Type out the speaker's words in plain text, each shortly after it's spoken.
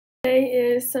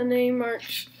Today is Sunday,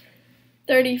 March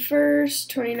 31st,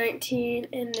 2019,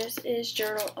 and this is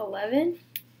Journal 11.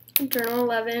 Journal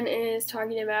 11 is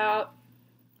talking about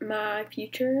my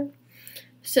future.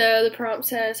 So the prompt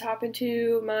says, hop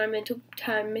into my mental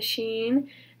time machine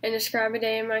and describe a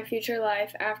day in my future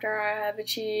life after I have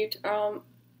achieved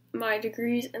my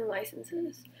degrees and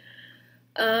licenses.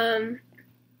 So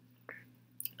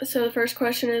the first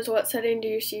question is, what setting do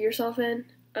you see yourself in?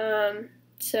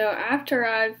 So after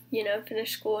I've,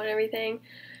 finished school and everything,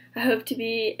 I hope to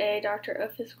be a doctor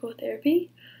of physical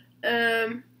therapy.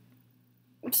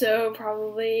 So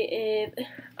probably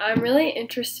I'm really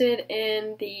interested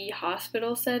in the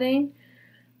hospital setting,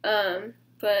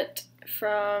 but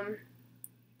from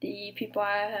the people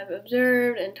I have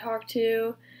observed and talked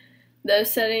to,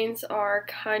 those settings are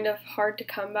kind of hard to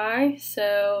come by,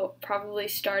 so probably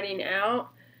starting out,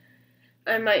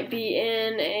 I might be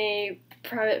in a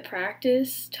private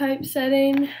practice type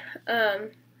setting,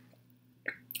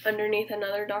 underneath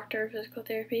another doctor of physical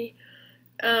therapy.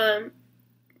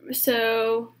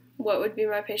 So what would be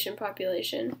my patient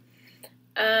population?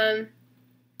 I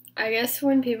guess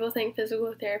when people think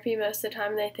physical therapy, most of the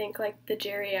time they think like the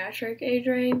geriatric age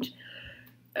range.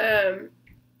 The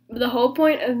whole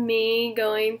point of me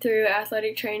going through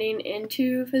athletic training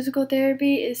into physical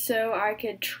therapy is so I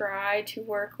could try to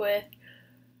work with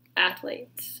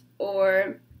athletes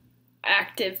or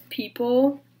active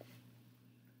people.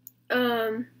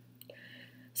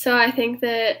 So I think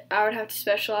that I would have to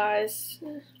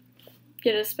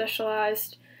get a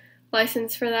specialized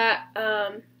license for that.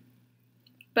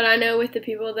 But I know with the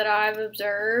people that I've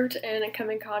observed and come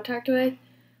in contact with,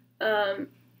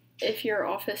 if your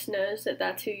office knows that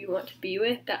that's who you want to be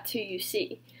with, that's who you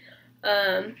see.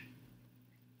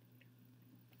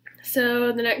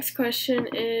 So the next question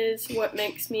is, what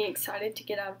makes me excited to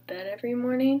get out of bed every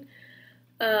morning?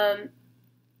 I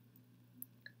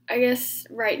guess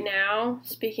right now,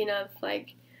 speaking of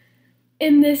like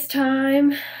in this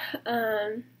time,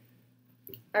 I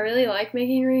really like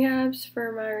making rehabs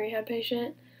for my rehab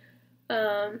patient.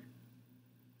 So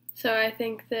I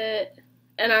think that,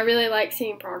 and I really like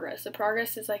seeing progress. The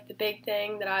progress is like the big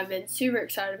thing that I've been super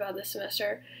excited about this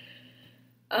semester.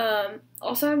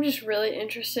 Also, I'm just really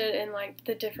interested in like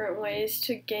the different ways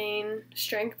to gain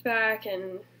strength back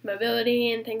and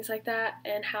mobility and things like that,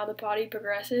 and how the body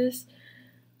progresses.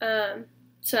 So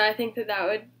I think that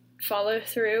would follow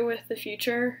through with the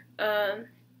future.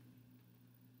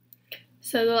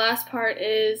 So the last part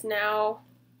is now,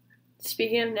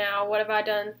 speaking of now, what have I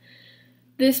done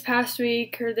this past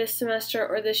week or this semester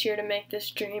or this year to make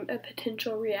this dream a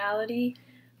potential reality?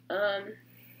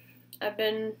 I've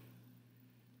been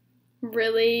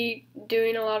really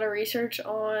doing a lot of research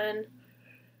on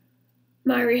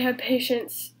my rehab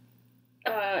patients'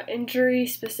 injury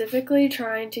specifically,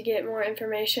 trying to get more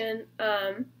information.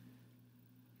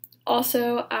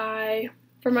 Also,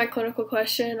 for my clinical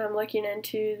question, I'm looking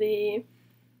into the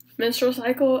menstrual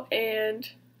cycle and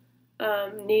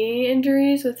knee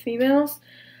injuries with females.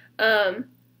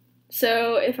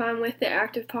 So if I'm with the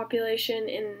active population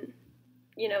in,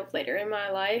 later in my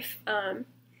life,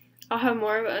 I'll have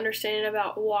more of an understanding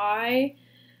about why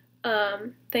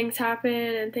things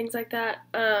happen and things like that.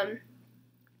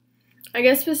 I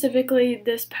guess specifically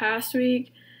this past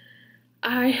week,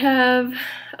 I have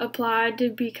applied to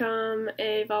become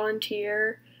a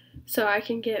volunteer so I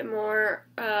can get more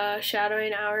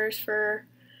shadowing hours for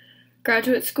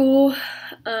graduate school.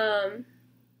 And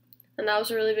that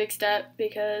was a really big step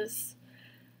because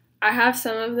I have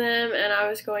some of them and I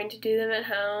was going to do them at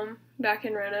home back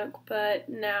in Roanoke, but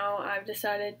now I've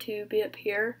decided to be up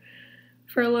here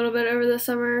for a little bit over the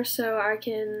summer so I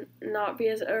can not be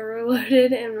as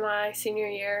overloaded in my senior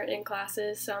year in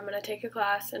classes. So I'm going to take a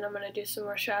class and I'm going to do some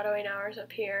more shadowing hours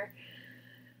up here.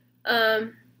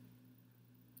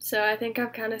 So I think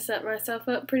I've kind of set myself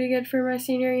up pretty good for my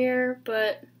senior year,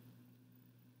 but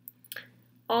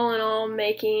all in all,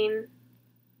 making,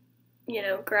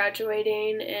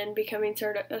 graduating and becoming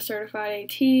a certified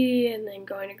AT and then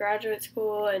going to graduate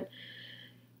school and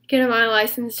getting my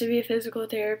license to be a physical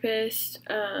therapist,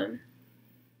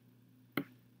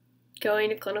 going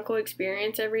to clinical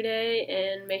experience every day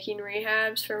and making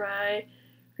rehabs for my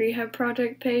rehab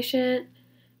project patient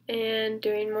and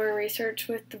doing more research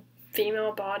with the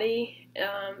female body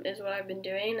is what I've been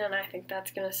doing, and I think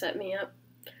that's going to set me up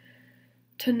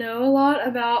to know a lot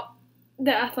about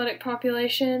the athletic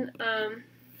population.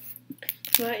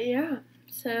 But yeah,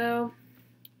 so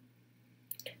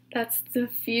that's the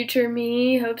future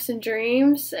me, hopes and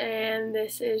dreams, and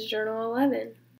this is Journal 11.